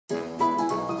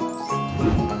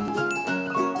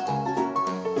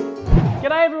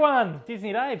G'day everyone,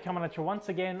 Disney Dave coming at you once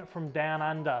again from Down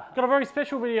Under. Got a very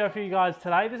special video for you guys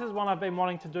today. This is one I've been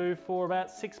wanting to do for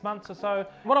about 6 months or so.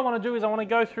 What I want to do is I want to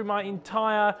go through my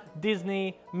entire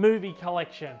Disney movie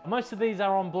collection. Most of these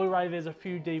are on Blu-ray, there's a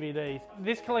few DVDs.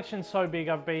 This collection's so big,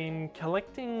 I've been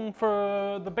collecting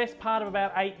for the best part of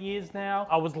about 8 years now.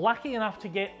 I was lucky enough to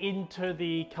get into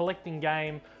the collecting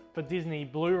game for Disney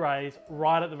Blu-rays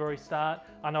right at the very start.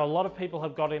 I know a lot of people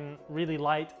have got in really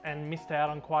late and missed out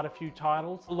on quite a few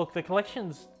titles. Look, the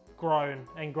collection's grown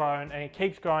and grown and it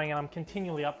keeps growing and I'm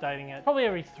continually updating it. Probably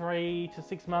every 3 to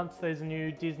 6 months there's a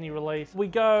new Disney release. We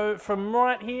go from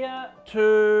right here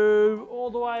to all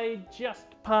the way just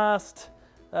past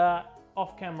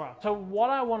off camera. So what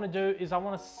I want to do is I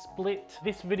want to split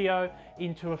this video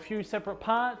into a few separate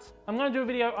parts. I'm going to do a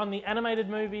video on the animated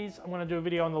movies, I'm going to do a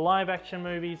video on the live action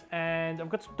movies, and I've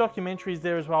got some documentaries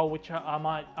there as well, which I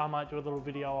might do a little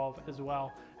video of as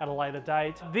well at a later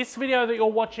date. This video that you're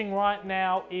watching right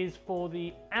now is for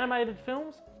the animated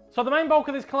films. So the main bulk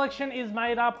of this collection is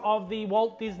made up of the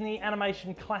Walt Disney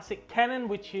Animation Classic Canon,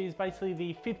 which is basically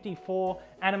the 54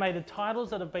 animated titles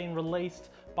that have been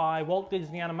released by Walt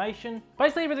Disney Animation.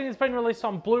 Basically everything that's been released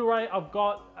on Blu-ray,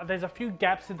 there's a few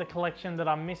gaps in the collection that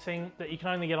I'm missing that you can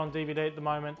only get on DVD at the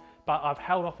moment, but I've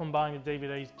held off on buying the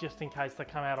DVDs just in case they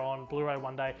come out on Blu-ray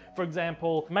one day. For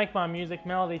example, Make My Music,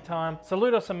 Melody Time,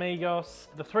 Saludos Amigos,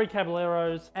 The Three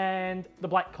Caballeros, and The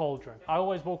Black Cauldron. I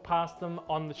always walk past them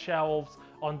on the shelves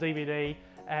on DVD,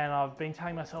 and I've been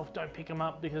telling myself don't pick them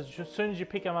up because as soon as you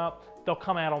pick them up, they'll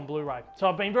come out on Blu-ray. So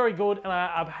I've been very good and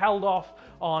I've held off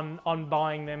on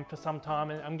buying them for some time,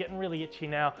 and I'm getting really itchy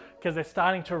now because they're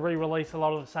starting to re-release a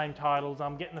lot of the same titles.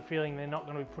 I'm getting the feeling they're not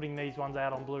going to be putting these ones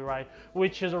out on Blu-ray,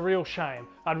 which is a real shame.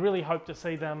 I'd really hope to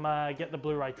see them get the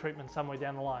Blu-ray treatment somewhere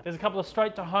down the line. There's a couple of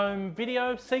straight-to-home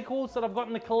video sequels that I've got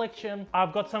in the collection.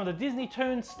 I've got some of the Disney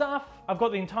Toon stuff. I've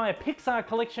got the entire Pixar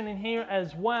collection in here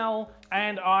as well,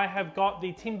 and I have got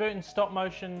the Tim Burton stop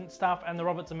motion stuff and the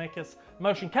Robert Zemeckis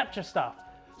motion capture stuff.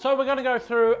 So we're going to go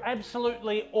through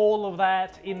absolutely all of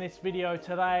that in this video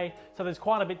today. So there's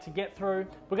quite a bit to get through.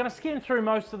 We're going to skim through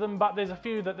most of them, but there's a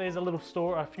few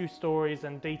stories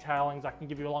and detailings I can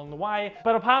give you along the way.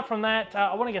 But apart from that,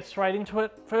 I want to get straight into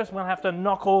it. First, I'm going to have to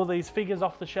knock all these figures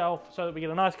off the shelf so that we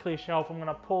get a nice clear shelf. I'm going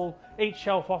to pull each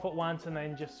shelf off at once and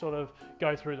then just sort of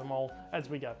go through them all as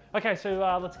we go. Okay,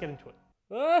 so let's get into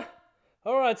it.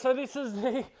 All right, so this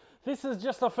is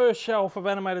just the first shelf of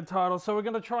animated titles, so we're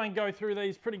going to try and go through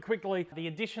these pretty quickly. The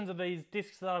editions of these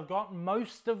discs that I've got,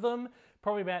 most of them,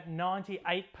 probably about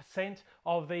 98%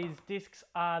 of these discs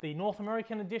are the North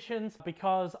American editions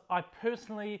because I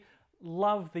personally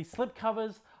love the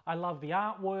slipcovers, I love the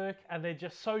artwork, and they're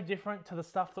just so different to the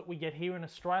stuff that we get here in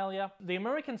Australia. The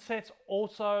American sets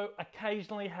also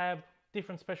occasionally have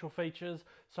different special features,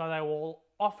 so they will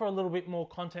offer a little bit more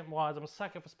content-wise. I'm a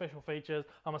sucker for special features,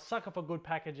 I'm a sucker for good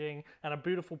packaging and a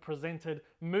beautiful presented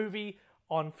movie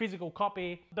on physical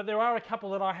copy. But there are a couple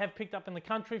that I have picked up in the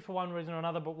country for one reason or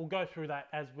another, but we'll go through that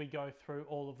as we go through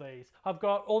all of these. I've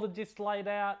got all the discs laid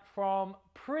out from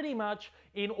pretty much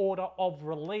in order of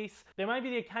release. There may be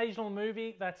the occasional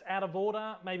movie that's out of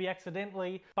order, maybe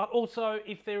accidentally, but also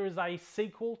if there is a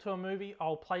sequel to a movie,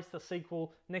 I'll place the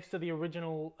sequel next to the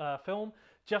original film,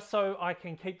 just so I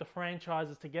can keep the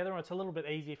franchises together. It's a little bit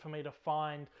easier for me to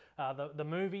find the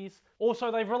movies.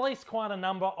 Also, they've released quite a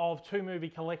number of 2-movie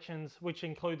collections, which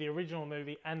include the original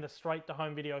movie and the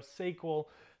straight-to-home video sequel.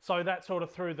 So that sort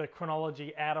of threw the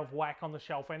chronology out of whack on the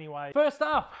shelf anyway. First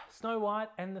up, Snow White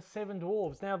and the Seven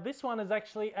Dwarfs. Now this one is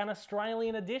actually an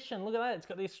Australian edition. Look at that, it's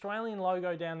got the Australian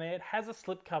logo down there. It has a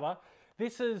slipcover.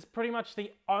 This is pretty much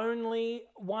the only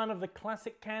one of the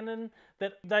classic canon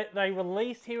that they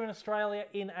released here in Australia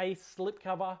in a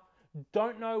slipcover.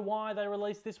 Don't know why they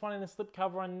released this one in a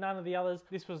slipcover and none of the others.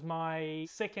 This was my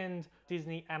second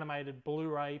Disney animated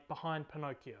Blu-ray behind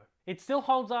Pinocchio. It still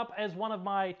holds up as one of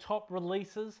my top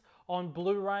releases on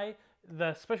Blu-ray.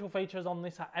 The special features on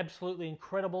this are absolutely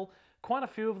incredible. Quite a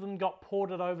few of them got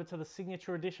ported over to the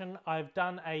Signature Edition. I've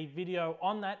done a video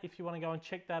on that if you want to go and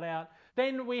check that out.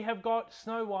 Then we have got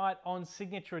Snow White on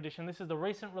Signature Edition. This is the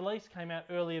recent release, came out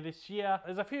earlier this year.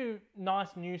 There's a few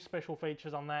nice new special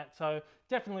features on that, so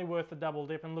definitely worth the double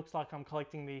dip, and looks like I'm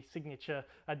collecting the Signature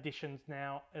Editions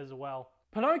now as well.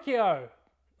 Pinocchio.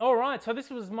 All right, so this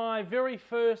was my very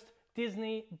first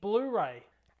Disney Blu-ray.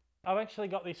 I've actually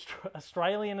got the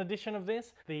Australian edition of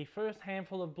this. The first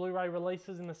handful of Blu-ray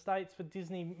releases in the States for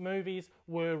Disney movies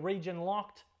were region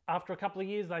locked. After a couple of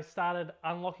years, they started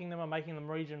unlocking them and making them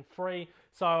region free.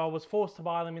 So I was forced to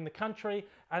buy them in the country,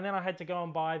 and then I had to go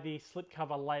and buy the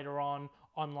slipcover later on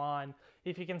online.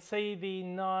 If you can see the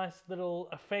nice little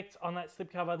effect on that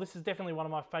slipcover, this is definitely one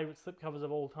of my favorite slipcovers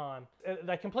of all time.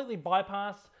 They completely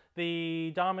bypassed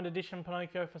the Diamond Edition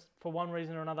Pinocchio for one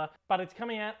reason or another, but it's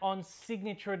coming out on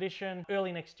Signature Edition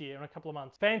early next year in a couple of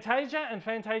months. Fantasia and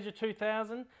Fantasia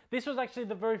 2000. This was actually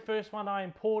the very first one I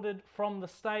imported from the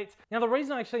States. Now the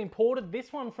reason I actually imported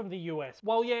this one from the US,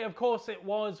 well yeah, of course it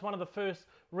was one of the first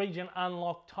region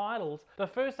unlocked titles. The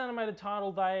first animated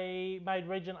title they made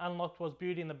region unlocked was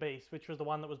Beauty and the Beast, which was the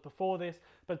one that was before this,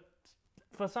 but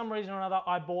for some reason or another,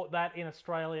 I bought that in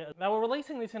Australia. They were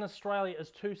releasing this in Australia as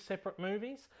two separate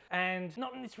movies and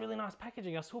not in this really nice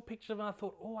packaging. I saw pictures of it and I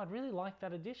thought, oh, I'd really like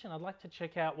that edition. I'd like to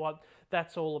check out what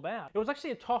that's all about. It was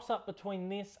actually a toss-up between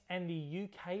this and the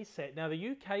UK set. Now,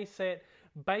 the UK set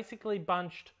basically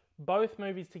bunched both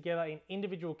movies together in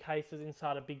individual cases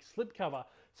inside a big slipcover.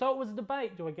 So it was a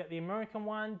debate, do I get the American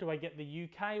one, do I get the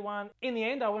UK one? In the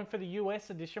end, I went for the US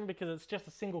edition because it's just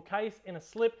a single case in a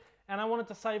slip, and I wanted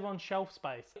to save on shelf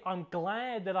space. I'm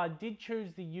glad that I did choose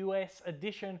the US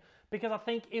edition because I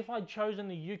think if I'd chosen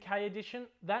the UK edition,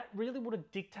 that really would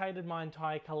have dictated my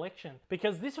entire collection.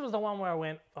 Because this was the one where I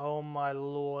went, oh my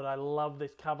lord, I love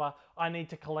this cover. I need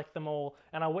to collect them all.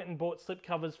 And I went and bought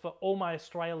slipcovers for all my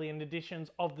Australian editions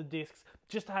of the discs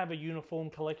just to have a uniform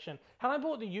collection. Had I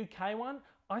bought the UK one,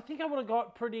 I think I would have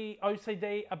got pretty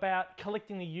OCD about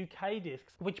collecting the UK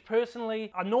discs, which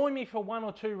personally annoy me for one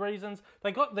or two reasons.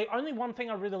 The only one thing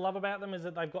I really love about them is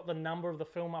that they've got the number of the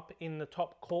film up in the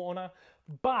top corner.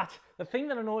 But the thing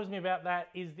that annoys me about that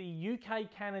is the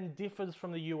UK canon differs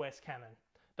from the US canon.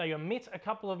 They omit a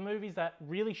couple of movies that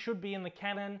really should be in the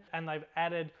canon, and they've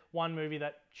added one movie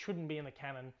that shouldn't be in the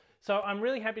canon. So I'm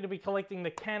really happy to be collecting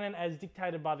the canon as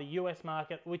dictated by the US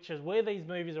market, which is where these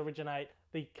movies originate.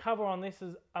 The cover on this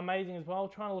is amazing as well.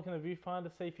 Trying to look in the viewfinder to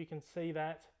see if you can see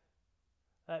that.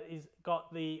 That is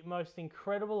got the most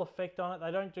incredible effect on it.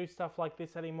 They don't do stuff like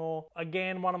this anymore.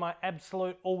 Again, one of my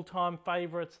absolute all-time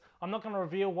favorites. I'm not going to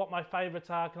reveal what my favorites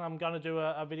are because I'm going to do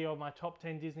a video of my top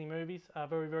 10 Disney movies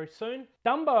very, very soon.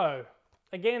 Dumbo.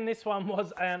 Again, this one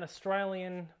was an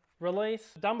Australian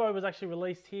release. Dumbo was actually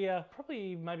released here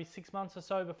probably maybe 6 months or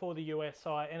so before the US,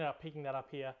 so I ended up picking that up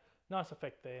here. Nice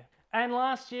effect there. And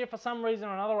last year, for some reason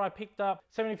or another, I picked up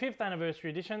 75th Anniversary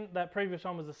Edition. That previous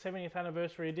one was the 70th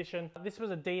Anniversary Edition. This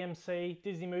was a DMC,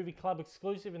 Disney Movie Club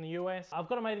exclusive in the US. I've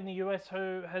got a mate in the US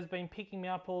who has been picking me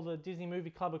up all the Disney Movie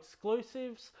Club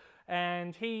exclusives,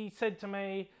 and he said to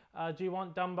me, do you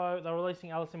want Dumbo? They're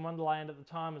releasing Alice in Wonderland at the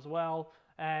time as well.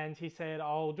 And he said,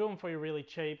 I'll do them for you really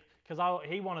cheap, because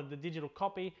he wanted the digital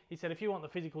copy. He said, if you want the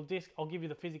physical disc, I'll give you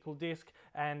the physical disc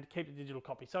and keep the digital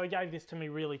copy. So he gave this to me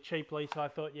really cheaply, so I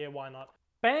thought, yeah, why not?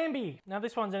 Bambi. Now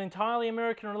this one's an entirely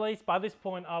American release. By this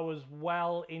point, I was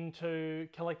well into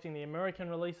collecting the American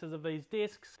releases of these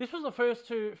discs. This was the first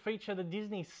to feature the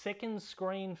Disney second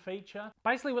screen feature.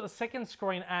 Basically what the second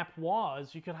screen app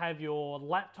was, you could have your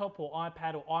laptop or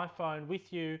iPad or iPhone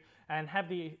with you and have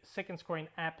the second screen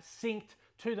app synced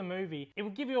to the movie. It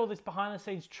would give you all this behind the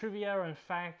scenes trivia and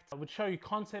facts. It would show you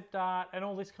concept art and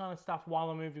all this kind of stuff while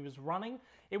the movie was running.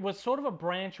 It was sort of a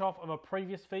branch off of a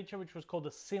previous feature which was called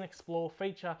the Cine Explore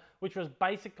feature, which was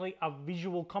basically a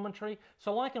visual commentary.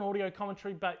 So like an audio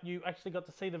commentary, but you actually got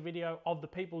to see the video of the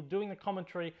people doing the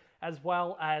commentary as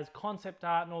well as concept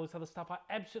art and all this other stuff. I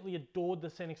absolutely adored the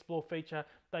Cine Explore feature.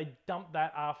 They dumped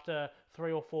that after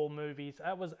 3 or 4 movies.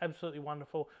 That was absolutely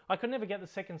wonderful. I could never get the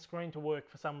second screen to work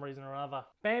for some reason or other.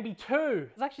 Bambi 2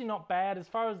 is actually not bad. As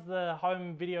far as the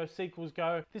home video sequels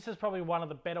go, this is probably one of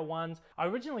the better ones. I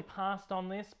originally passed on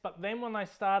this, but then when they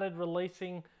started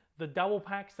releasing the double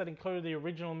packs that included the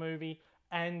original movie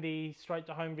and the straight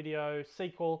to home video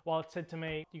sequel, well, it said to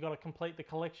me, you got to complete the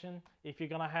collection. If you're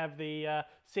going to have the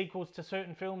sequels to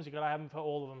certain films, you got to have them for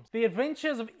all of them. The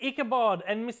Adventures of Ichabod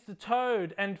and Mr.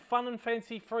 Toad and Fun and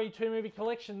Fancy Free 2-movie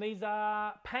collection. These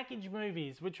are package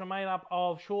movies which are made up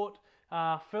of short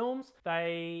films.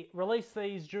 They released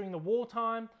these during the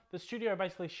wartime. The studio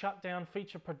basically shut down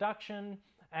feature production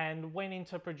and went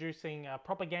into producing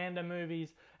propaganda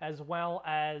movies as well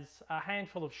as a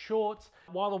handful of shorts.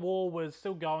 While the war was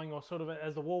still going, or sort of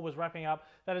as the war was wrapping up,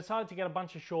 they decided to get a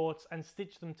bunch of shorts and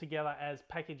stitch them together as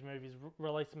package movies,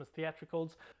 release them as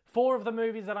theatricals. 4 of the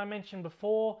movies that I mentioned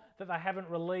before that they haven't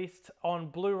released on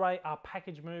Blu-ray are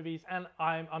package movies, and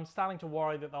I'm starting to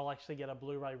worry that they'll actually get a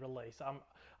Blu-ray release.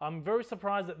 I'm very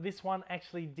surprised that this one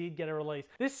actually did get a release.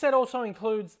 This set also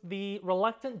includes The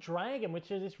Reluctant Dragon, which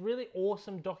is this really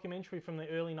awesome documentary from the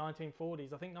early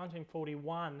 1940s, I think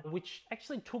 1941, which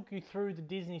actually took you through the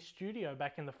Disney studio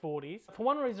back in the 40s. For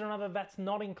one reason or another, that's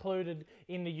not included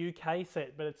in the UK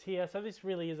set, but it's here, so this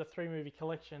really is a 3-movie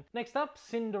collection. Next up,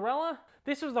 Cinderella.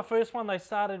 This was the first one they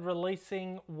started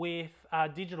releasing with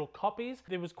digital copies.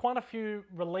 There was quite a few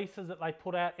releases that they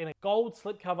put out in a gold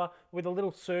slipcover with a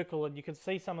little circle, and you could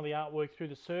see some of the artwork through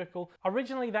the circle.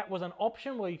 Originally that was an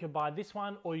option where you could buy this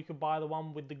one or you could buy the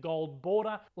one with the gold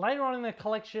border. Later on in the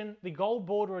collection, the gold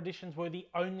border editions were the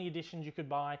only editions you could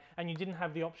buy, and you didn't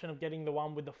have the option of getting the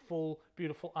one with the full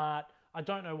beautiful art. I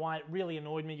don't know why, it really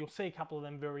annoyed me. You'll see a couple of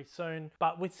them very soon.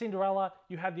 But with Cinderella,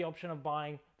 you had the option of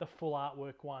buying the full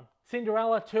artwork one.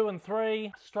 Cinderella 2 and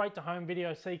 3, straight to home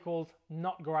video sequels,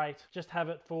 not great. Just have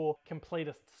it for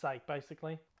completist's sake,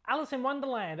 basically. Alice in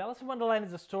Wonderland. Alice in Wonderland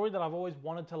is a story that I've always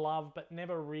wanted to love, but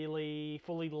never really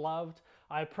fully loved.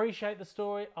 I appreciate the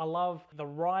story. I love the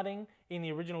writing in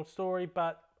the original story,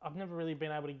 but I've never really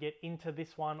been able to get into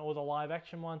this one or the live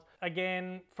action ones.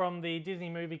 Again, from the Disney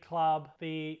Movie Club,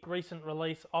 the recent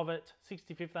release of it,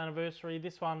 65th anniversary.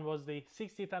 This one was the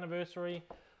 60th anniversary.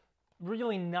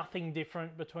 Really nothing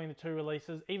different between the two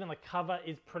releases. Even the cover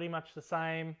is pretty much the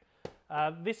same.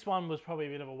 This one was probably a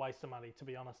bit of a waste of money, to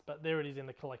be honest, but there it is in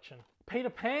the collection. Peter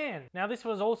Pan. Now this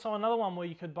was also another one where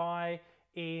you could buy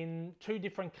in 2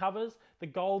 different covers. The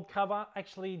gold cover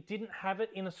actually didn't have it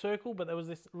in a circle, but there was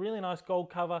this really nice gold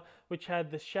cover which had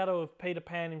the shadow of Peter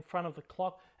Pan in front of the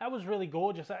clock. That was really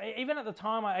gorgeous. Even at the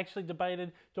time I actually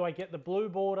debated, do I get the blue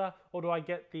border or do I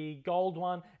get the gold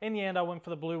one? In the end I went for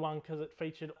the blue one because it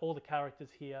featured all the characters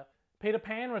here. Peter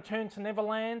Pan, Return to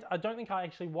Neverland. I don't think I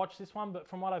actually watched this one, but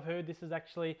from what I've heard, this is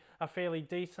actually a fairly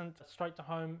decent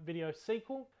straight-to-home video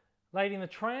sequel. Lady and the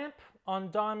Tramp on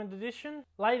Diamond Edition.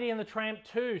 Lady and the Tramp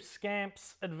 2,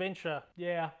 Scamp's Adventure.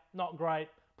 Yeah, not great.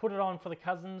 Put it on for the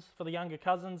cousins, for the younger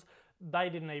cousins. They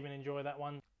didn't even enjoy that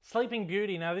one. Sleeping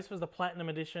Beauty. Now this was the Platinum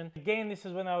Edition. Again, this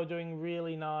is when they were doing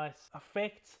really nice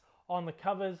effects on the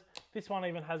covers. This one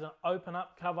even has an open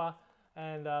up cover,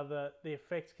 and the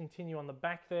effects continue on the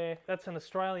back there. That's an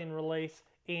Australian release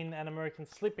in an American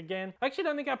slip again. I actually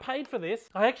don't think I paid for this.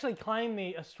 I actually claimed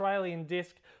the Australian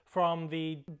disc from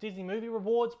the Disney Movie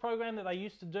Rewards program that they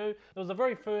used to do. It was the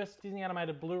very first Disney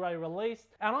animated Blu-ray release,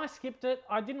 and I skipped it.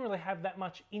 I didn't really have that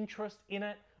much interest in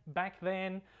it back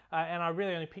then, and I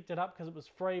really only picked it up because it was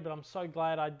free, but I'm so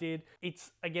glad I did.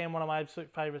 It's, again, one of my absolute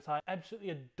favorites. I absolutely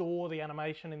adore the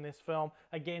animation in this film.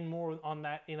 Again, more on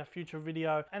that in a future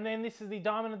video. And then this is the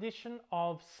Diamond Edition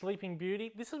of Sleeping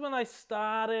Beauty. This is when they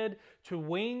started to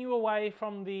wean you away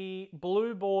from the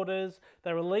blue borders.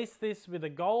 They released this with a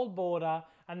gold border,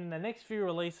 and then the next few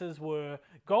releases were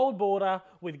gold border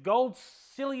with gold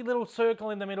silly little circle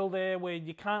in the middle there where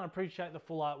you can't appreciate the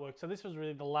full artwork. So this was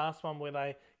really the last one where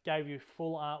they gave you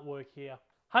full artwork here.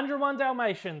 101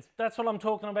 Dalmatians, that's what I'm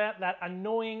talking about, that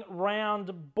annoying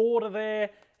round border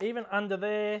there. Even under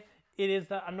there, it is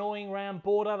that annoying round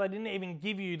border. They didn't even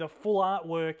give you the full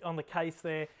artwork on the case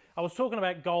there. I was talking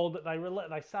about gold, but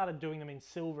they started doing them in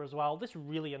silver as well. This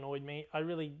really annoyed me. I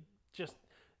really just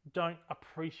don't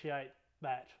appreciate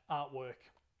that artwork.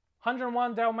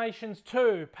 101 Dalmatians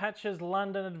 2, Patch's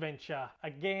London Adventure.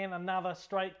 Again, another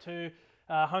straight to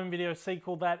home video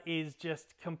sequel that is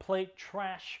just complete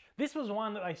trash. This was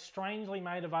one that they strangely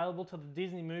made available to the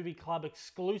Disney Movie Club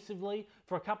exclusively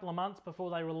for a couple of months before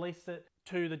they released it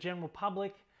to the general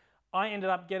public. I ended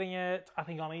up getting it, I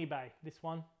think, on eBay, this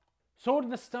one. Sword in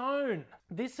the Stone.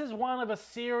 This is one of a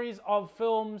series of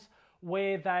films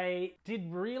where they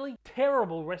did really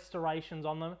terrible restorations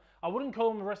on them. I wouldn't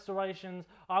call them restorations,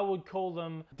 I would call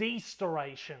them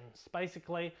destorations.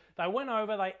 Basically, they went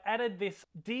over, they added this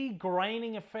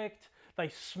degraining effect, they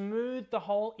smoothed the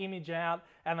whole image out,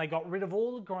 and they got rid of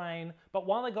all the grain, but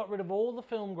while they got rid of all the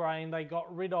film grain, they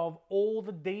got rid of all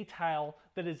the detail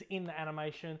that is in the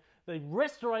animation. The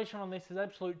restoration on this is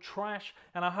absolute trash,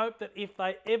 and I hope that if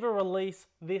they ever release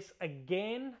this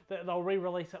again, that they'll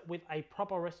re-release it with a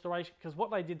proper restoration, because what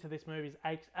they did to this movie is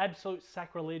absolute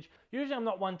sacrilege. Usually I'm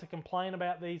not one to complain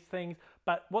about these things,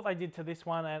 but what they did to this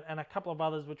one and a couple of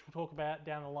others, which we'll talk about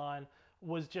down the line,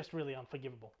 was just really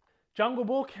unforgivable. Jungle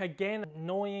Book, again,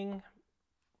 annoying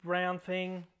round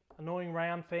thing.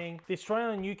 The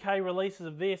Australian and UK releases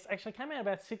of this actually came out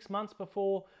about 6 months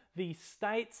before the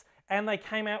States, and they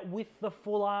came out with the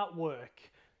full artwork.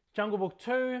 Jungle Book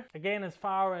 2, again, as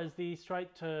far as the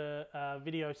straight to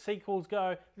video sequels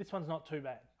go, this one's not too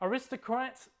bad.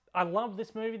 Aristocrats, I love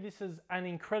this movie. This is an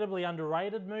incredibly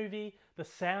underrated movie. The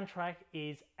soundtrack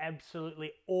is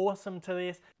absolutely awesome to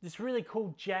this. This really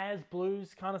cool jazz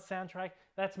blues kind of soundtrack.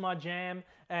 That's my jam.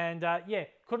 And yeah,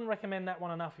 couldn't recommend that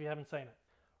one enough if you haven't seen it.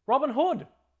 Robin Hood.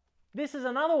 This is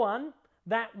another one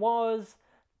that was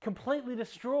completely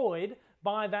destroyed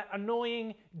by that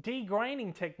annoying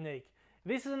degraining technique.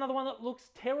 This is another one that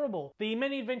looks terrible. The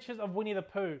Many Adventures of Winnie the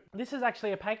Pooh. This is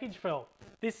actually a package film.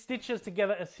 This stitches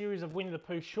together a series of Winnie the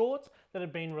Pooh shorts that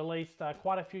had been released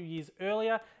quite a few years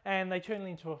earlier, and they turned it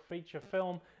into a feature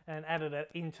film and added it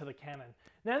into the canon.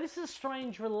 Now this is a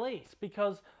strange release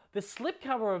because the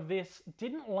slipcover of this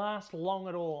didn't last long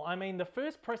at all. I mean, the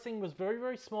first pressing was very,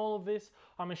 very small of this.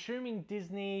 I'm assuming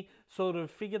Disney sort of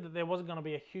figured that there wasn't going to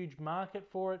be a huge market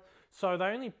for it, so they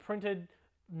only printed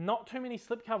not too many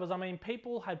slipcovers. I mean,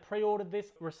 people had pre-ordered this,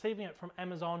 receiving it from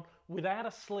Amazon without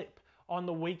a slip on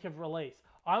the week of release.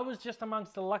 I was just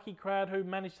amongst the lucky crowd who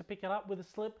managed to pick it up with a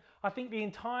slip. I think the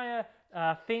entire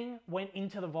thing went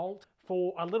into the vault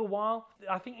for a little while.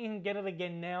 I think you can get it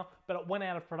again now, but it went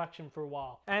out of production for a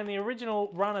while. And the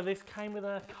original run of this came with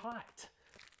a kite.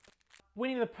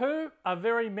 Winnie the Pooh, A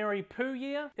Very Merry Pooh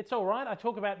Year. It's all right. I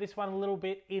talk about this one a little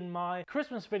bit in my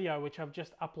Christmas video, which I've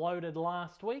just uploaded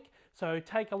last week. So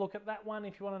take a look at that one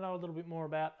if you want to know a little bit more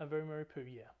about A Very Merry Pooh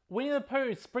Year. Winnie the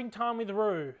Pooh, Springtime with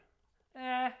Roo.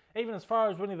 Even as far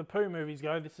as Winnie the Pooh movies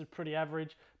go, this is pretty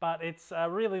average, but it's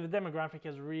really, the demographic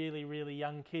is really, really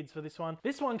young kids for this one.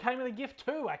 This one came with a gift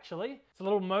too, actually. It's a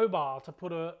little mobile to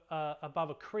put above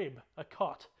a crib, a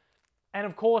cot. And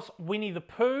of course, Winnie the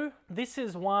Pooh. This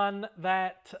is one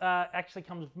that actually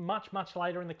comes much, much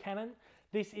later in the canon.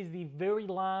 This is the very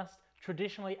last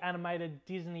traditionally animated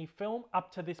Disney film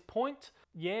up to this point.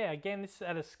 Yeah, again, this is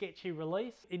at a sketchy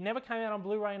release. It never came out on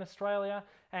Blu-ray in Australia,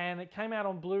 and it came out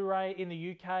on Blu-ray in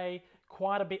the UK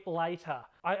quite a bit later.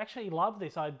 I actually love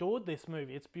this. I adored this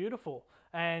movie. It's beautiful.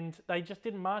 And they just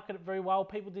didn't market it very well.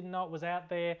 People didn't know it was out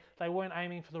there. They weren't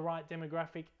aiming for the right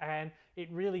demographic, and it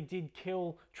really did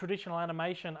kill traditional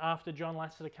animation after John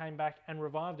Lasseter came back and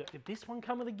revived it. Did this one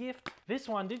come with a gift? This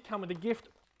one did come with a gift.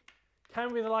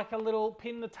 Came with like a little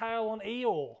pin the tail on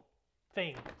Eeyore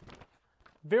thing.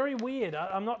 Very weird.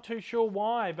 I'm not too sure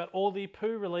why, but all the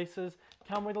Pooh releases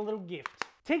come with a little gift.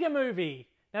 Tigger Movie.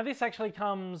 Now this actually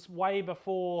comes way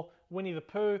before Winnie the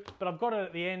Pooh, but I've got it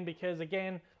at the end because,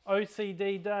 again,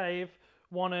 OCD Dave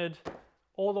wanted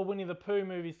all the Winnie the Pooh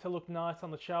movies to look nice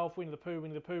on the shelf. Winnie the Pooh,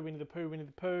 Winnie the Pooh, Winnie the Pooh, Winnie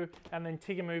the Pooh, and then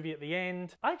Tigger Movie at the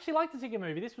end. I actually liked the Tigger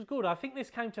Movie. This was good. I think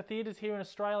this came to theatres here in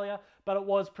Australia, but it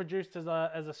was produced as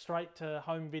a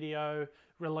straight-to-home video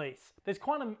release. There's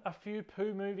quite a few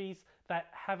Pooh movies that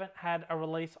haven't had a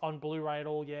release on Blu-ray at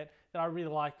all yet that I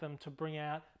really like them to bring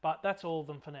out, but that's all of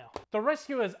them for now. The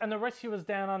Rescuers and The Rescuers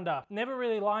Down Under. Never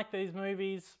really liked these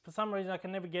movies. For some reason, I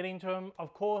can never get into them.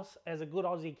 Of course, as a good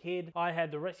Aussie kid, I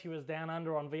had The Rescuers Down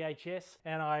Under on VHS,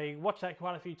 and I watched that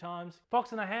quite a few times.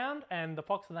 Fox and the Hound and The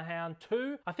Fox and the Hound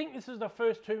 2. I think this is the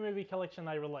first 2-movie collection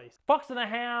they released. Fox and the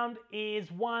Hound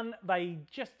is one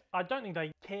I don't think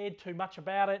they cared too much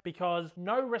about it because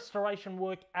no restoration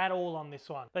work at all on this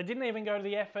one. They didn't even go to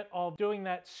the effort of doing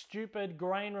that stupid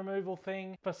grain removal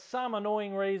thing. For some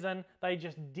annoying reason, they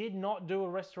just did not do a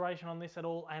restoration on this at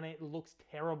all, and it looks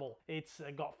terrible. It's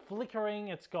got flickering,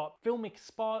 it's got filmic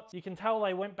spots. You can tell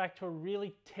they went back to a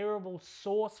really terrible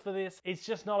source for this. It's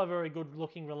just not a very good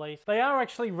looking release. They are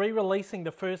actually re-releasing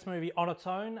the first movie on its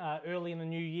own early in the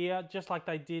new year, just like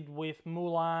they did with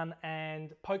Mulan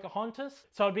and Pocahontas.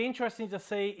 So it'd be interesting to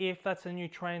see if that's a new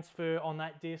transfer on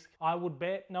that disc. I would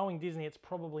bet, knowing Disney, it's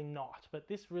probably not, but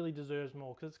this really deserves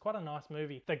more because it's quite a nice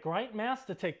movie. The Great Mouse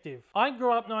Detective. I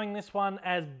grew up knowing this one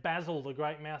as Basil the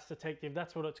Great Mouse Detective.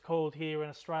 That's what it's called here in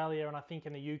Australia and I think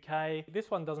in the UK. This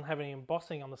one doesn't have any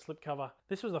embossing on the slipcover.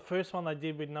 This was the first one they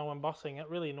did with no embossing. It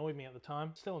really annoyed me at the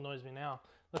time. Still annoys me now.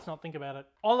 Let's not think about it.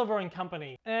 Oliver and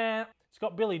Company. It's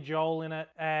got Billy Joel in it,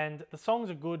 and the songs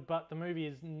are good, but the movie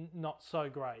is not so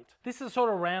great. This is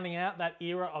sort of rounding out that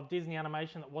era of Disney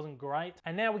animation that wasn't great.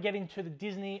 And now we get into the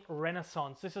Disney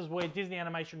Renaissance. This is where Disney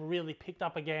animation really picked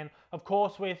up again, of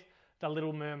course, with The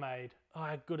Little Mermaid. Oh,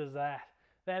 how good is that?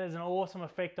 That is an awesome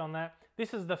effect on that.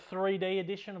 This is the 3D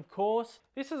edition, of course.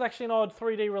 This is actually an odd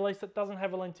 3D release that doesn't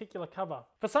have a lenticular cover.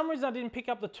 For some reason, I didn't pick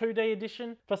up the 2D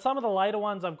edition. For some of the later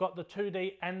ones, I've got the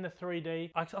 2D and the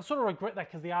 3D. I sort of regret that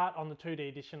because the art on the 2D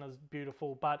edition is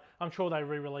beautiful, but I'm sure they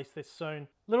re-release this soon.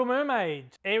 Little Mermaid.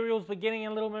 Ariel's Beginning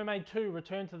and Little Mermaid 2,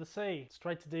 Return to the Sea.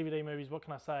 Straight to DVD movies, what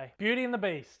can I say? Beauty and the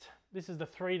Beast. This is the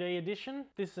 3D edition.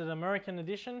 This is an American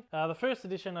edition. The first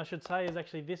edition, I should say, is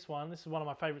actually this one. This is one of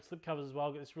my favorite slipcovers as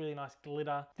well. Got this really nice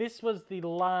glitter. This was the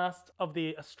last of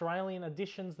the Australian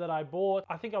editions that I bought.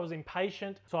 I think I was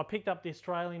impatient, so I picked up the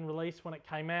Australian release when it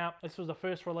came out. This was the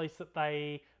first release that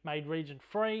they made region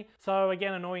free. So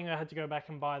again, annoying, I had to go back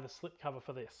and buy the slipcover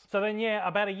for this. So then yeah,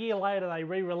 about a year later, they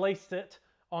re-released it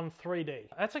on 3D.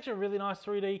 That's actually a really nice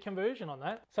 3D conversion on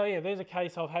that. So yeah, there's a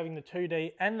case of having the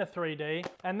 2D and the 3D.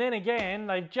 And then again,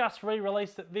 they've just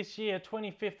re-released it this year,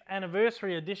 25th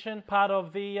anniversary edition, part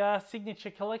of the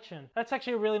Signature Collection. That's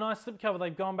actually a really nice slipcover.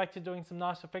 They've gone back to doing some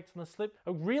nice effects on the slip.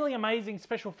 Really amazing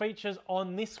special features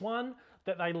on this one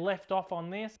that they left off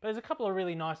on this. There's a couple of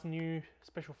really nice new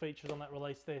special features on that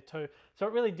release there too. So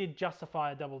it really did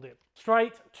justify a double dip.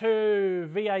 Straight to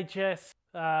VHS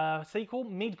sequel,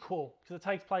 Midquel, because it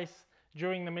takes place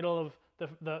during the middle of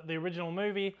the original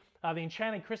movie, The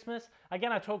Enchanted Christmas.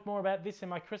 Again, I talk more about this in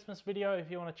my Christmas video if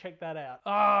you want to check that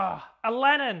out.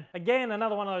 Aladdin! Again,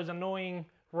 another one of those annoying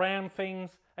round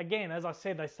things. Again, as I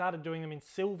said, they started doing them in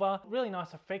silver. Really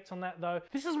nice effects on that though.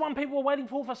 This is one people were waiting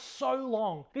for so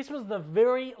long. This was the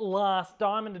very last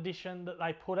diamond edition that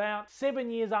they put out 7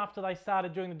 years after they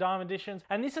started doing the diamond editions.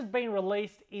 And this has been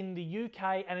released in the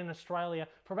UK and in Australia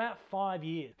for about 5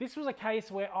 years. This was a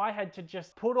case where I had to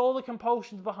just put all the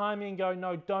compulsions behind me and go,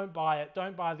 no, don't buy it.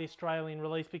 Don't buy the Australian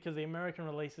release because the American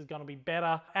release is going to be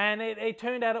better. And it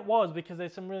turned out it was, because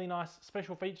there's some really nice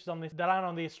special features on this that aren't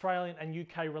on the Australian and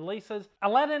UK releases.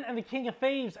 Aladdin and the King of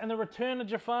Thieves and the Return of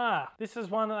Jafar. This is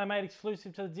one that they made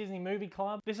exclusive to the Disney Movie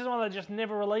Club. This is one that just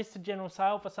never released to general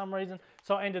sale for some reason,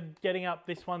 so I ended getting up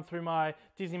this one through my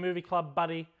Disney Movie Club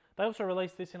buddy. They also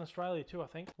released this in Australia too, I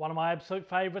think. One of my absolute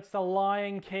favorites, The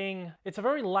Lion King. It's a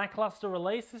very lackluster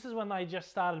release. This is when they just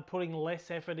started putting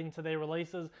less effort into their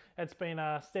releases. It's been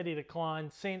a steady decline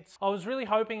since. I was really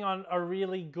hoping on a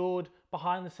really good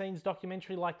behind the scenes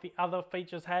documentary like the other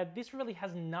features had. This really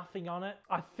has nothing on it.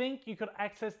 I think you could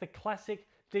access the classic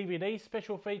DVD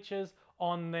special features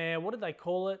on their, what did they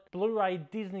call it? Blu-ray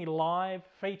Disney Live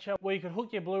feature, where you could hook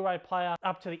your Blu-ray player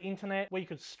up to the internet, where you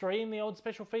could stream the old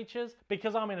special features.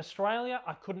 Because I'm in Australia,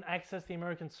 I couldn't access the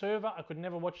American server. I could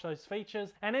never watch those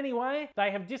features. And anyway,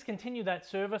 they have discontinued that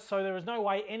service, so there is no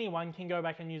way anyone can go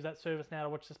back and use that service now to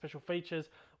watch the special features,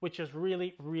 which is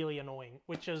really, really annoying,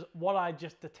 which is what I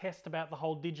just detest about the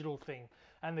whole digital thing.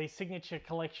 And these signature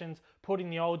collections,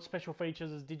 putting the old special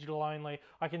features as digital only.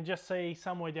 I can just see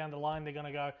somewhere down the line they're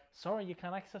gonna go, sorry, you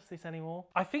can't access this anymore.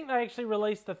 I think they actually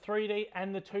released the 3D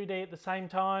and the 2D at the same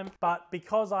time, but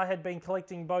because I had been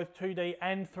collecting both 2D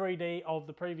and 3D of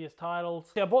the previous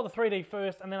titles, I bought the 3D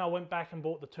first and then I went back and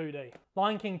bought the 2D.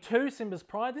 Lion King 2, Simba's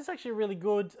Pride. This is actually a really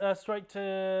good straight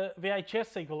to VHS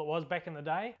sequel it was back in the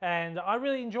day, and I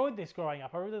really enjoyed this growing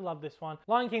up. I really loved this one.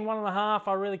 Lion King 1.5,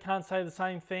 I really can't say the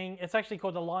same thing. It's actually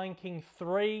called The Lion King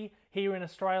 3 here in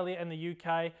Australia and the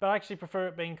UK, but I actually prefer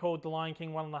it being called The Lion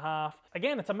King 1.5.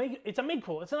 Again, it's a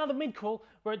midquel. It's another midquel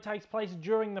where it takes place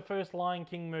during the first Lion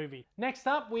King movie. Next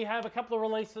up, we have a couple of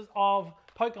releases of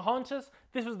Pocahontas.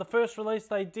 This was the first release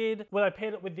they did where they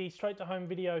paired it with the straight-to-home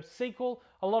video sequel.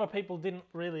 A lot of people didn't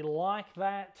really like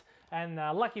that, and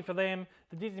lucky for them,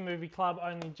 the Disney Movie Club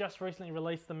only just recently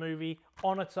released the movie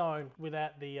on its own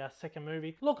without the second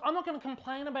movie. Look, I'm not going to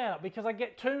complain about it because I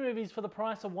get 2 movies for the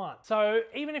price of 1. So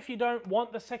even if you don't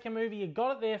want the second movie, you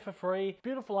got it there for free.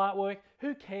 Beautiful artwork.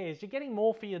 Who cares? You're getting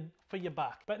more for your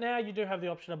buck. But now you do have the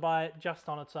option to buy it just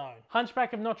on its own.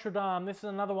 Hunchback of Notre Dame. This is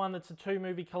another one that's a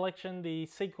 2-movie collection. The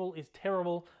sequel is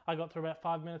terrible. I got through about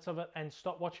 5 minutes of it and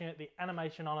stopped watching it. The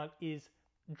animation on it is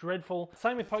dreadful.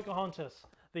 Same with Pocahontas.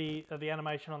 The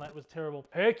animation on that was terrible.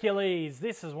 Hercules.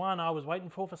 This is one I was waiting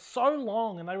for so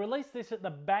long, and they released this at the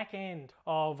back end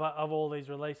of all these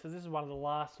releases. This is one of the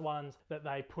last ones that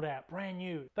they put out, brand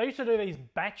new. They used to do these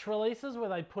batch releases where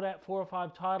they put out 4 or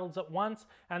 5 titles at once,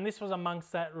 and this was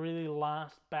amongst that really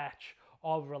last batch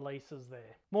of releases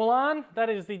there. Mulan, that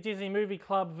is the Disney Movie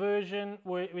Club version,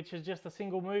 which is just a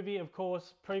single movie. Of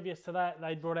course, previous to that,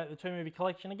 they brought out the 2-movie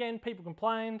collection. Again, people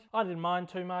complained. I didn't mind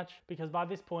too much because by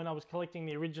this point, I was collecting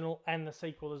the original and the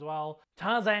sequel as well.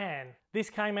 Tarzan. This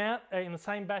came out in the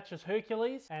same batch as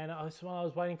Hercules, and this is one I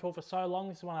was waiting for so long.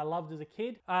 This is one I loved as a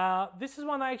kid. This is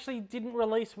one they actually didn't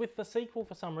release with the sequel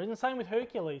for some reason. Same with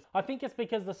Hercules. I think it's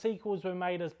because the sequels were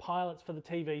made as pilots for the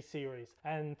TV series,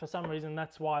 and for some reason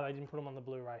that's why they didn't put them on the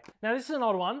Blu-ray. Now this is an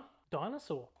odd one.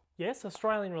 Dinosaur. Yes,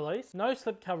 Australian release, no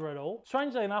slipcover at all.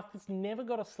 Strangely enough, this never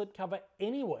got a slipcover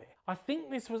anywhere. I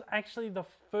think this was actually the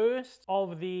first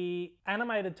of the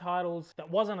animated titles that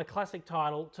wasn't a classic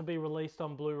title to be released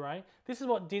on Blu-ray. This is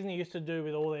what Disney used to do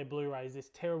with all their Blu-rays, this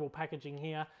terrible packaging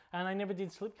here, and they never did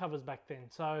slipcovers back then.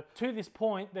 So to this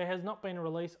point, there has not been a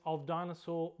release of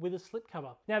Dinosaur with a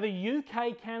slipcover. Now the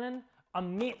UK canon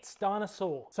omits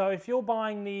Dinosaur. So if you're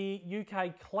buying the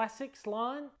UK Classics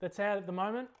line that's out at the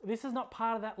moment, this is not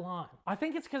part of that line. I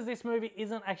think it's because this movie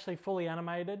isn't actually fully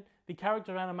animated. The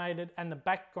characters are animated and the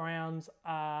backgrounds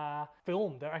are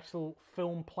filmed. They're actual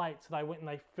film plates. They went and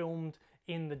they filmed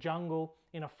in the jungle,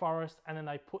 in a forest, and then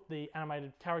they put the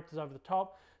animated characters over the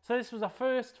top. So this was the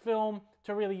first film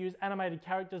to really use animated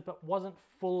characters but wasn't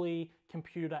fully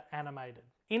computer animated.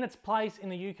 In its place in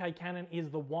the UK canon is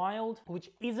The Wild, which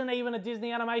isn't even a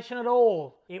Disney animation at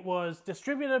all. It was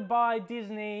distributed by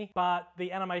Disney, but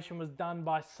the animation was done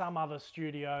by some other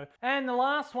studio. And the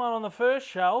last one on the first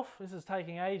shelf, this is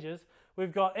taking ages,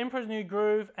 we've got Emperor's New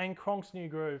Groove and Kronk's New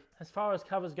Groove. As far as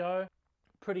covers go,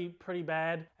 pretty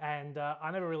bad, and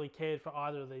I never really cared for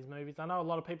either of these movies. I know a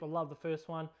lot of people love the first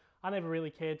one. I never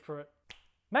really cared for it.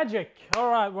 Magic!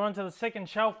 Alright, we're on to the second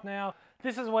shelf now.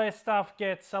 This is where stuff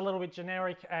gets a little bit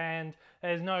generic and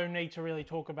there's no need to really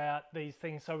talk about these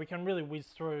things, so we can really whiz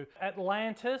through.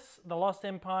 Atlantis, The Lost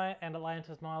Empire, and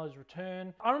Atlantis Milo's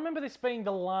Return. I remember this being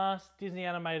the last Disney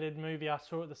animated movie I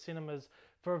saw at the cinemas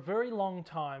for a very long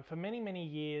time, for many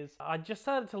years. I just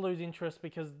started to lose interest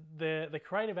because the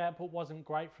creative output wasn't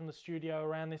great from the studio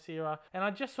around this era, and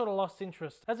I just sort of lost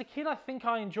interest. As a kid, I think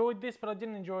I enjoyed this, but I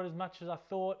didn't enjoy it as much as I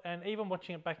thought, and even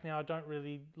watching it back now, I don't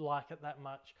really like it that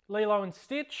much. Lilo and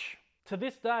Stitch. To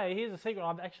this day, here's a secret,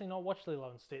 I've actually not watched Lilo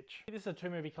and Stitch. This is a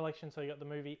 2-movie collection, so you got the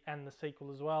movie and the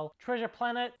sequel as well. Treasure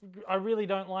Planet, I really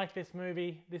don't like this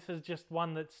movie. This is just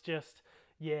one that's just,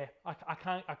 yeah,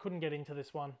 I couldn't get into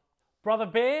this one. Brother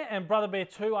Bear and Brother Bear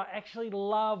 2, I actually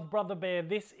love Brother Bear.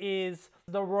 This is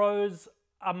the rose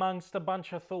amongst a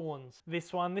bunch of thorns.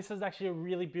 This is actually a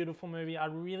really beautiful movie. I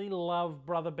really love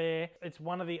Brother Bear. It's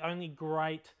one of the only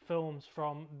great films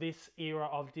from this era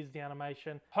of Disney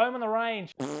animation. Home on the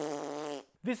Range.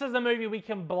 This is the movie we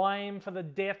can blame for the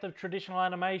death of traditional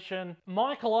animation.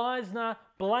 Michael Eisner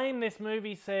blamed this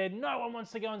movie, said no one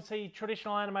wants to go and see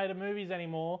traditional animated movies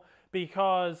anymore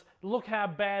because look how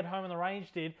bad Home on the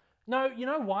Range did. No, you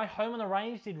know why Home on the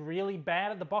Range did really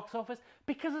bad at the box office?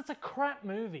 Because it's a crap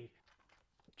movie.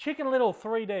 Chicken Little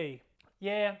 3D.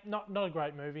 Yeah, not a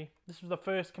great movie. This was the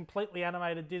first completely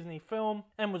animated Disney film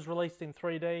and was released in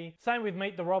 3D. Same with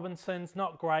Meet the Robinsons,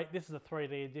 not great. This is a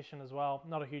 3D edition as well.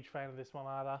 Not a huge fan of this one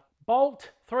either.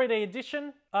 Bolt 3D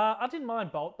edition. I didn't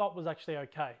mind Bolt. Bolt was actually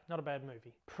okay. Not a bad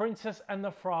movie. Princess and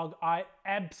the Frog. I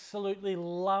absolutely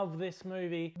love this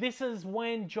movie. This is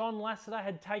when John Lasseter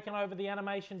had taken over the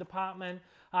animation department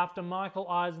after Michael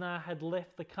Eisner had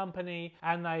left the company,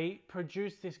 and they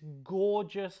produced this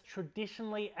gorgeous,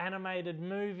 traditionally animated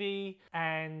movie.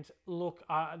 And look,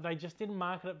 they just didn't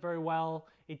market it very well.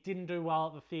 It didn't do well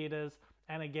at the theaters.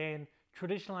 And again,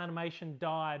 traditional animation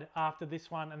died after this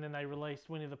one, and then they released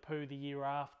Winnie the Pooh the year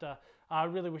after. I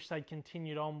really wish they'd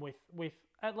continued on with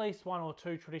at least 1 or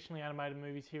 2 traditionally animated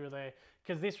movies here or there,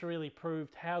 because this really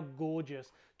proved how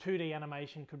gorgeous 2D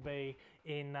animation could be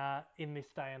in this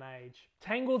day and age.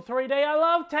 Tangled 3D, I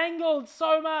love Tangled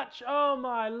so much, oh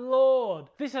my lord.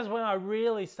 This is when I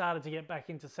really started to get back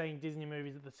into seeing Disney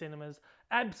movies at the cinemas.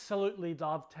 Absolutely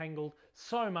love Tangled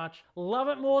so much. Love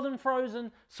it more than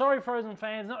Frozen. Sorry Frozen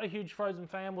fans, not a huge Frozen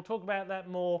fan. We'll talk about that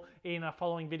more in a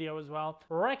following video as well.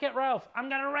 Wreck-It Ralph, I'm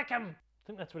gonna wreck him. I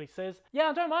think that's what he says. Yeah,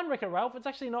 I don't mind Wreck-It Ralph. It's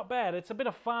actually not bad. It's a bit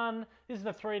of fun. This is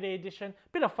the 3D edition.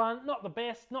 Bit of fun. Not the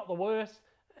best, not the worst.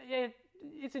 Yeah,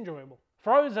 it's enjoyable.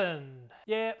 Frozen.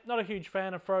 Yeah, not a huge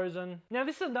fan of Frozen. Now,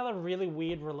 this is another really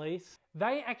weird release.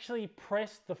 They actually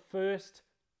pressed the first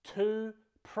 2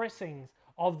 pressings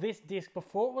of this disc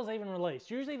before it was even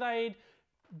released. Usually they'd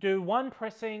do 1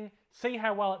 pressing, see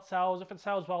how well it sells. If it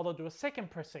sells well, they'll do a 2nd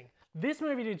pressing. This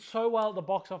movie did so well at the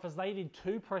box office, they did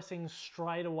 2 pressings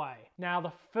straight away. Now,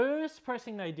 the first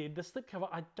pressing they did, the slipcover,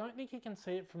 I don't think you can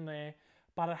see it from there,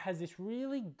 but it has this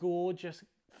really gorgeous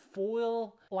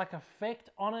foil-like effect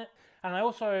on it. And I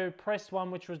also pressed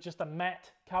one which was just a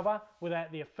matte cover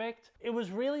without the effect. It was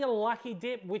really a lucky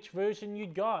dip which version you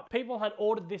got. People had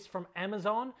ordered this from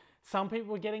Amazon. Some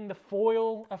people were getting the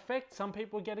foil effect, some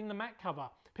people were getting the matte cover.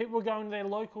 People were going to their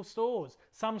local stores.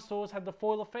 Some stores had the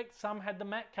foil effect, some had the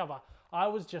matte cover. I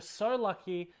was just so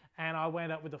lucky and I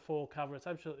went up with the foil cover. It's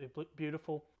absolutely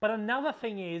beautiful. But another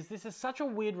thing is, this is such a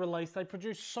weird release. They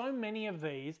produced so many of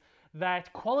these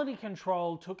that quality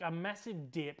control took a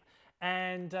massive dip,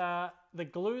 and the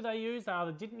glue they used, they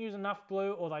either didn't use enough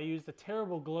glue or they used a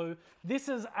terrible glue. This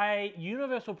is a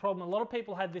universal problem. A lot of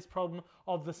people had this problem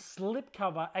of the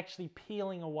slipcover actually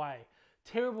peeling away.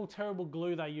 Terrible, terrible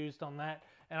glue they used on that,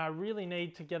 and I really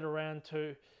need to get around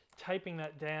to taping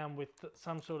that down with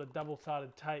some sort of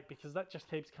double-sided tape, because that just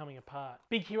keeps coming apart.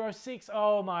 Big Hero 6,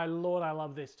 oh my lord, I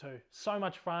love this too. So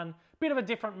much fun. Bit of a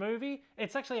different movie.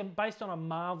 It's actually based on a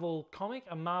Marvel comic,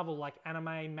 a Marvel like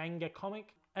anime manga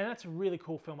comic, and that's a really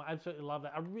cool film. I absolutely love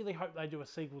that. I really hope they do a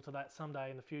sequel to that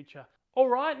someday in the future. All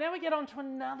right, now we get on to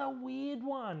another weird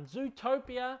one,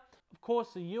 Zootopia. Of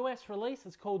course, the US release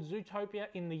is called Zootopia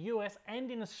in the US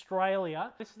and in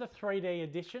Australia. This is the 3D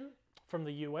edition from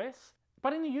the US.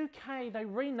 But in the UK, they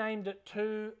renamed it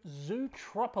to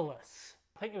Zootropolis.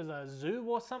 I think it was a zoo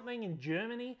or something in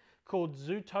Germany called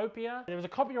Zootopia. There was a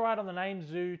copyright on the name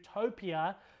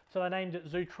Zootopia, so they named it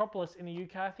Zootropolis in the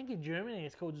UK. I think in Germany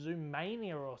it's called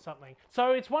Zoomania or something.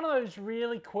 So it's one of those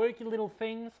really quirky little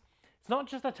things. It's not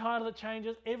just the title that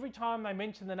changes. Every time they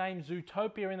mention the name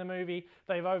Zootopia in the movie,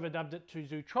 they've overdubbed it to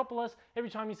Zootropolis. Every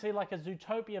time you see like a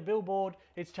Zootopia billboard,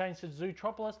 it's changed to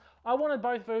Zootropolis. I wanted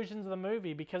both versions of the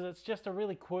movie because it's just a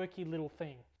really quirky little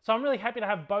thing. So I'm really happy to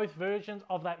have both versions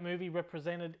of that movie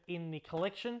represented in the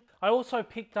collection. I also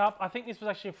picked up, I think this was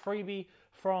actually a freebie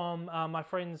from my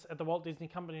friends at the Walt Disney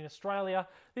Company in Australia.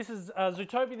 This is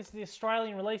Zootopia. This is the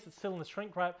Australian release. It's still in the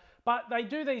shrink wrap. But they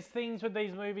do these things with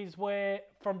these movies where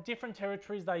from different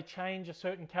territories they change a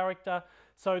certain character.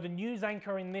 So the news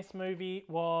anchor in this movie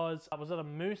was it a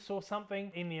moose or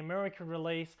something in the American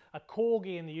release, a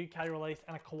corgi in the UK release,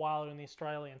 and a koala in the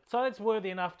Australian. So that's worthy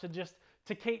enough to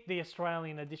keep the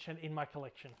Australian edition in my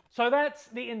collection. So that's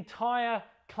the entire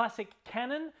classic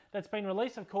canon that's been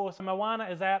released. Of course, Moana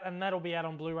is out, and that'll be out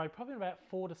on Blu-ray probably in about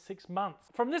 4 to 6 months.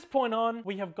 From this point on,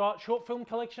 we have got short film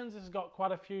collections. This has got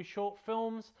quite a few short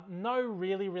films. No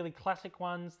really classic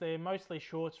ones. They're mostly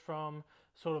shorts from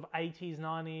sort of 80s,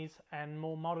 90s, and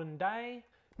more modern day.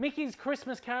 Mickey's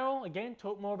Christmas Carol, again,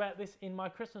 talk more about this in my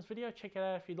Christmas video. Check it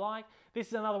out if you'd like. This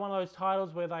is another one of those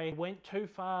titles where they went too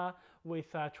far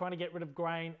with trying to get rid of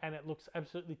grain, and it looks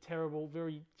absolutely terrible.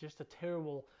 Just a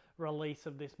terrible release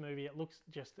of this movie. It looks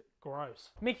just gross.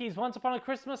 Mickey's Once Upon a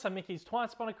Christmas and Mickey's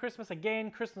Twice Upon a Christmas.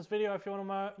 Again, Christmas video if you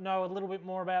want to know a little bit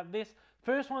more about this.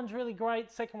 First one's really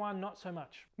great, second one not so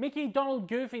much. Mickey, Donald,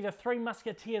 Goofy, The Three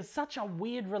Musketeers, such a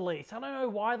weird release. I don't know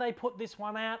why they put this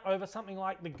one out over something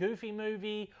like the Goofy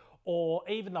movie or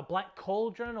even the Black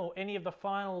Cauldron or any of the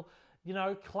final, you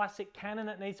know, classic canon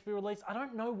that needs to be released. I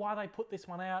don't know why they put this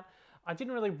one out. I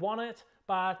didn't really want it,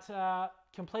 but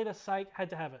completer's sake, had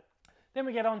to have it. Then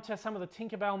we get on to some of the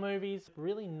Tinkerbell movies.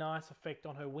 Really nice effect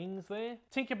on her wings there.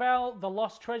 Tinkerbell, The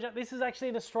Lost Treasure. This is actually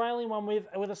an Australian one with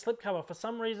a slipcover. For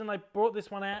some reason, they brought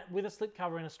this one out with a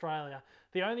slipcover in Australia.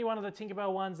 The only one of the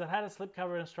Tinkerbell ones that had a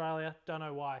slipcover in Australia. Don't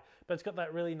know why. But it's got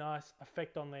that really nice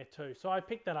effect on there too. So I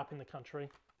picked that up in the country.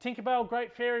 Tinkerbell,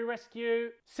 Great Fairy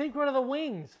Rescue. Secret of the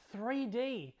Wings,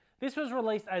 3D. This was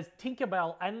released as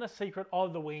Tinkerbell and the Secret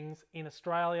of the Wings in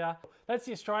Australia. That's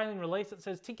the Australian release. It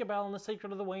says Tinkerbell and the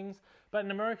Secret of the Wings, but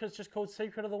in America it's just called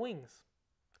Secret of the Wings.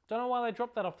 Don't know why they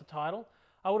dropped that off the title.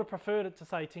 I would have preferred it to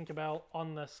say Tinkerbell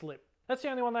on the slip. That's the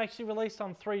only one they actually released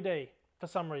on 3D for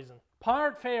some reason.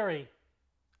 Pirate Fairy.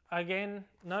 Again,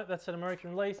 no, that's an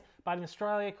American release, but in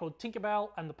Australia called Tinkerbell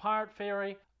and the Pirate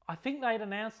Fairy. I think they'd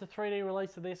announced the 3D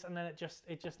release of this and then it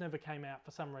just never came out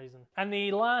for some reason. And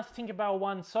the last Tinkerbell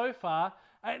one so far,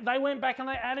 they went back and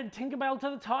they added Tinkerbell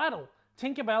to the title.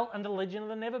 Tinkerbell and the Legend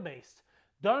of the Neverbeast.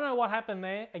 Don't know what happened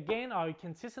there. Again, I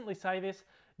consistently say this,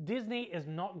 Disney is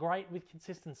not great with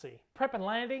consistency. Prep and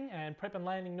Landing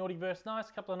Naughty vs. Nice,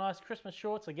 a couple of nice Christmas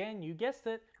shorts. Again, you guessed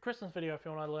it, Christmas video if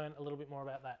you want to learn a little bit more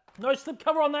about that. No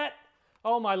slipcover on that.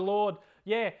 Oh my lord.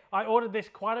 Yeah, I ordered this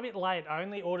quite a bit late. I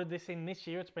only ordered this in this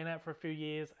year. It's been out for a few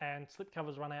years and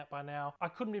slipcovers run out by now. I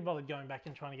couldn't be bothered going back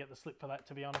and trying to get the slip for that,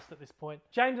 to be honest, at this point.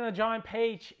 James and the Giant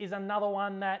Peach is another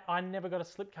one that I never got a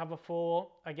slipcover for.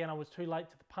 Again, I was too late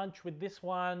to the punch with this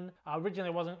one. Originally,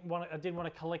 I didn't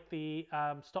want to collect the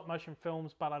stop motion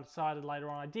films, but I decided later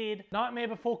on I did. Nightmare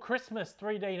Before Christmas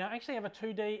 3D. Now, I actually have a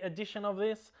 2D edition of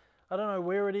this. I don't know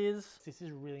where it is. This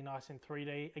is really nice in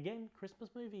 3D. Again,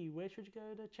 Christmas movie. Where should you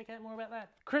go to check out more about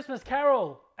that? Christmas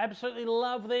Carol. Absolutely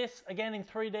love this. Again in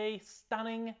 3D.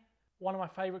 Stunning. One of my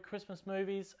favorite Christmas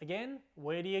movies. Again,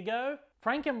 where do you go?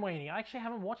 Frankenweenie. I actually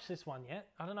haven't watched this one yet.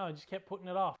 I don't know, I just kept putting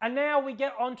it off. And now we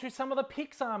get on to some of the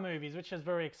Pixar movies, which is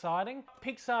very exciting.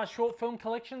 Pixar Short Film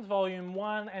Collections, Volume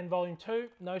 1 and Volume 2.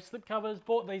 No slipcovers.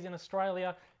 Bought these in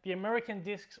Australia. The American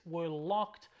discs were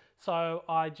locked. So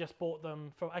I just bought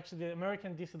them from, actually the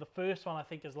American disc of the first one I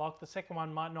think is locked. The second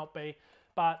one might not be,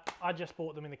 but I just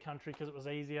bought them in the country because it was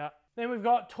easier. Then we've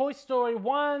got Toy Story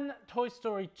 1, Toy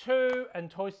Story 2,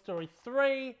 and Toy Story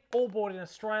 3, all bought in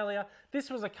Australia. This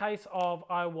was a case of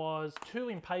I was too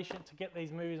impatient to get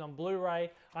these movies on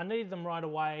Blu-ray. I needed them right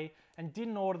away and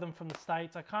didn't order them from the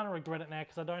States. I kind of regret it now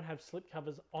because I don't have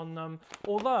slipcovers on them.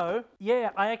 Although,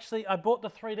 yeah, I bought the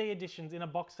 3D editions in a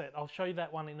box set. I'll show you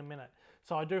that one in a minute.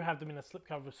 So I do have them in a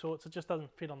slipcover of sorts. It just doesn't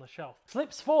fit on the shelf.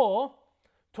 Slips for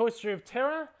Toy Story of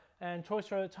Terror and Toy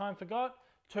Story That Time Forgot.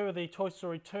 Two of the Toy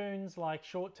Story tunes, like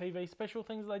short TV special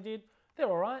things they did. They're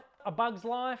all right. A Bug's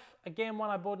Life, again, one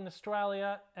I bought in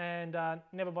Australia and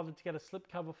never bothered to get a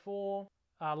slipcover for.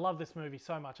 I love this movie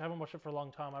so much. I haven't watched it for a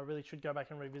long time. I really should go back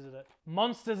and revisit it.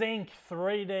 Monsters, Inc.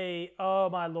 3D.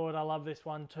 Oh my Lord, I love this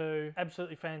one too.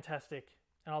 Absolutely fantastic.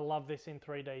 And I love this in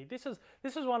 3D. This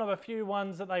is one of a few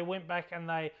ones that they went back and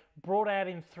they brought out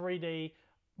in 3D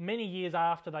many years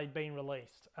after they'd been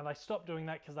released. And they stopped doing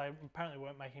that because they apparently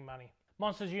weren't making money.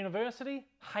 Monsters University,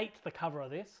 hate the cover of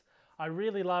this. I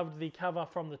really loved the cover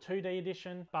from the 2D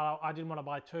edition, but I didn't want to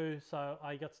buy two, so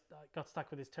I got stuck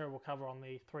with this terrible cover on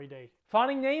the 3D.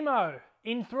 Finding Nemo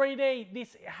in 3D.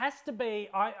 This has to be,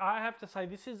 I have to say,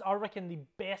 this is, I reckon, the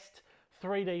best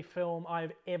 3D film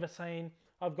I've ever seen.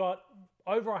 I've got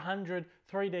over 100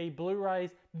 3D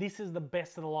Blu-rays. This is the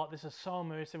best of the lot. This is so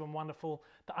immersive and wonderful.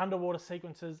 The underwater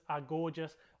sequences are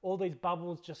gorgeous. All these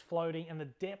bubbles just floating, and the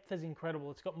depth is incredible.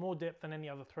 It's got more depth than any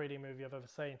other 3D movie I've ever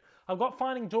seen. I've got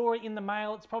Finding Dory in the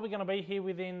mail. It's probably going to be here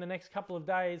within the next couple of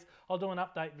days. I'll do an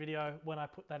update video when I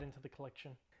put that into the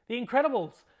collection. The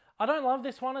Incredibles. I don't love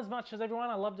this one as much as everyone.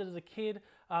 I loved it as a kid.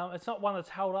 It's not one that's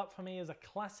held up for me as a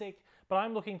classic, but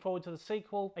I'm looking forward to the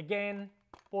sequel. Again,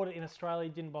 bought it in Australia,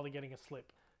 didn't bother getting a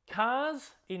slip.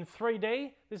 Cars in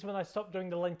 3D. This is when they stopped doing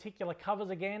the lenticular covers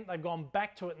again. They've gone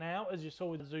back to it now, as you saw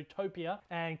with Zootopia.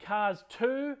 And Cars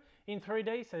 2 in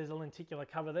 3D, so there's a lenticular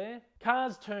cover there.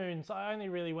 Cars Tunes. I only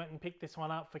really went and picked this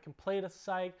one up for completist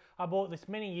sake. I bought this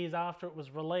many years after it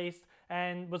was released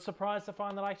and was surprised to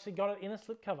find that I actually got it in a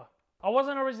slipcover. I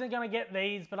wasn't originally going to get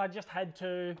these, but I just had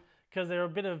to because they're a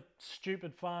bit of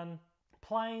stupid fun.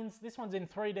 Planes. This one's in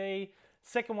 3D.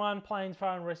 Second one, Planes,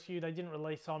 Fire and Rescue, they didn't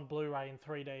release on Blu-ray in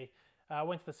 3D.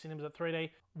 Went to the cinemas at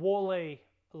 3D. Wall-E,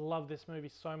 love this movie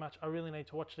so much. I really need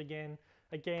to watch it again.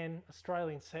 Again,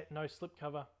 Australian set, no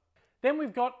slipcover. Then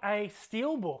we've got a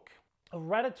steelbook of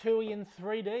Ratatouille in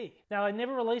 3D. Now, they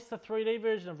never released the 3D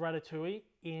version of Ratatouille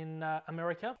in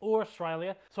America or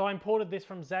Australia, so I imported this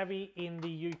from Zavvi in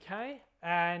the UK,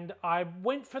 and I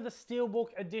went for the steelbook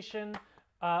edition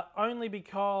only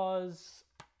because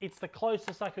it's the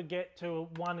closest I could get to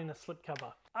one in a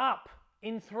slipcover. Up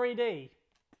in 3D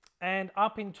and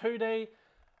Up in 2D,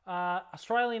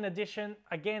 Australian edition.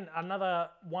 Again, another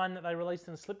one that they released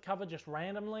in a slipcover just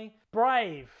randomly.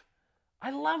 Brave. I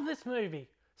love this movie.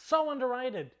 So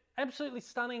underrated. Absolutely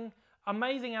stunning.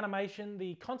 Amazing animation.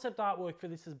 The concept artwork for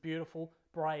this is beautiful.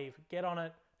 Brave. Get on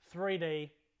it.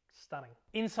 3D. Stunning.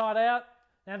 Inside Out.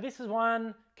 Now this is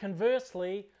one,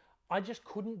 conversely, I just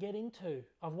couldn't get into.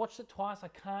 I've watched it twice, I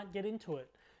can't get into it.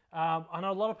 I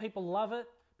know a lot of people love it.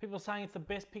 People are saying it's the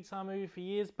best Pixar movie for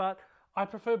years, but I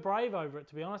prefer Brave over it,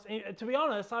 to be honest. To be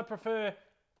honest, I prefer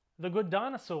The Good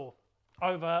Dinosaur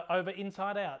over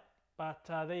Inside Out. But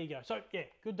there you go. So yeah,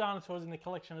 Good Dinosaur's in the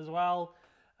collection as well.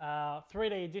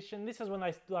 3D edition. This is when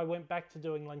they went back to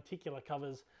doing lenticular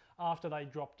covers after they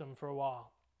dropped them for a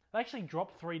while. They actually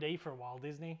dropped 3D for a while,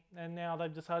 Disney, and now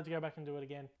they've decided to go back and do it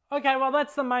again. Okay, well,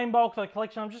 that's the main bulk of the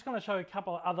collection. I'm just going to show you a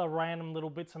couple of other random little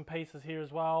bits and pieces here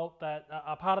as well that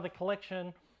are part of the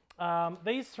collection.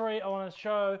 These three I want to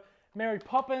show: Mary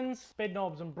Poppins,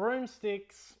 Bedknobs and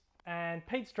Broomsticks, and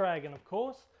Pete's Dragon, of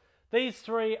course. These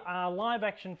three are live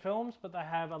action films, but they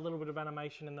have a little bit of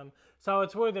animation in them. So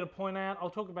it's worthy to point out. I'll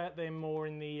talk about them more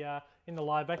in the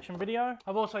live action video.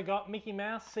 I've also got Mickey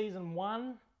Mouse Season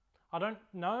 1. I don't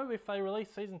know if they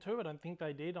released Season 2. I don't think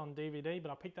they did on DVD, but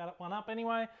I picked that one up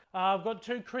anyway. I've got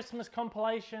two Christmas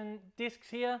compilation discs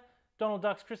here. Donald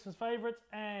Duck's Christmas Favourites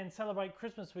and Celebrate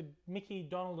Christmas with Mickey,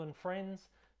 Donald and Friends.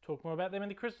 Talk more about them in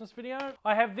the Christmas video.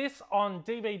 I have this on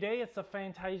DVD. It's the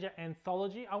Fantasia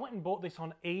Anthology. I went and bought this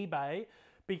on eBay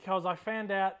because I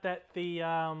found out that the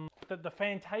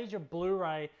Fantasia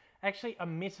Blu-ray actually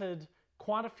omitted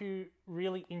quite a few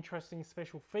really interesting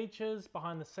special features,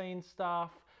 behind the scenes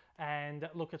stuff. And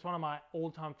look, it's one of my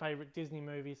all-time favorite Disney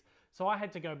movies. So I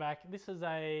had to go back. This is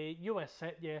a US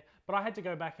set, yeah, but I had to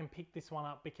go back and pick this one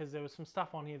up because there was some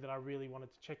stuff on here that I really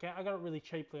wanted to check out. I got it really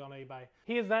cheaply on eBay.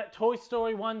 Here's that Toy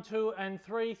Story 1, 2, and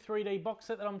 3 3D box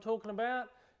set that I'm talking about.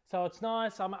 So it's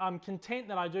nice. I'm content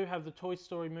that I do have the Toy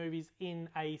Story movies in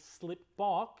a slip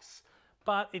box,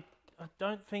 but I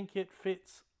don't think it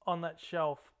fits on that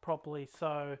shelf properly,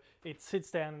 so it sits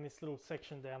down in this little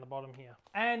section down the bottom here.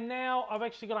 And now I've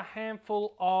actually got a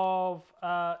handful of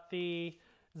the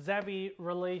Zavvi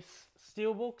release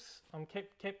steelbooks.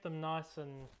 Kept them nice,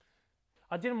 and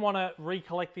I didn't want to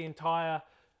recollect the entire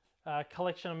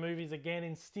collection of movies again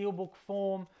in steelbook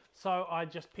form, so I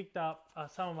just picked up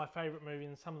some of my favorite movies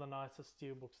and some of the nicest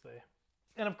steelbooks there.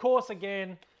 And of course,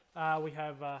 again, we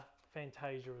have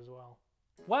Fantasia as well.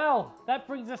 Well, that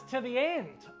brings us to the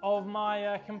end of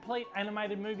my complete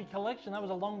animated movie collection. That was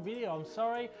a long video, I'm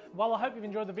sorry. Well, I hope you've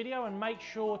enjoyed the video, and make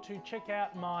sure to check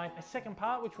out my second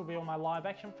part, which will be all my live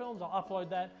action films. I'll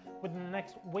upload that within the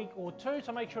next week or two,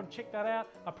 so make sure to check that out.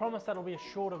 I promise that'll be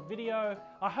a shorter video.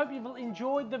 I hope you've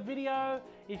enjoyed the video.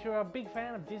 If you're a big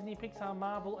fan of Disney, Pixar,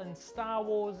 Marvel, and Star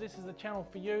Wars, this is the channel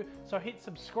for you. So hit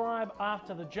subscribe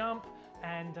after the jump,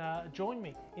 and join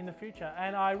me in the future.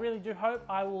 And I really do hope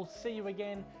I will see you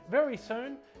again very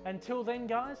soon. Until then,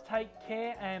 guys, take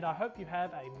care, and I hope you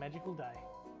have a magical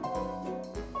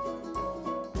day.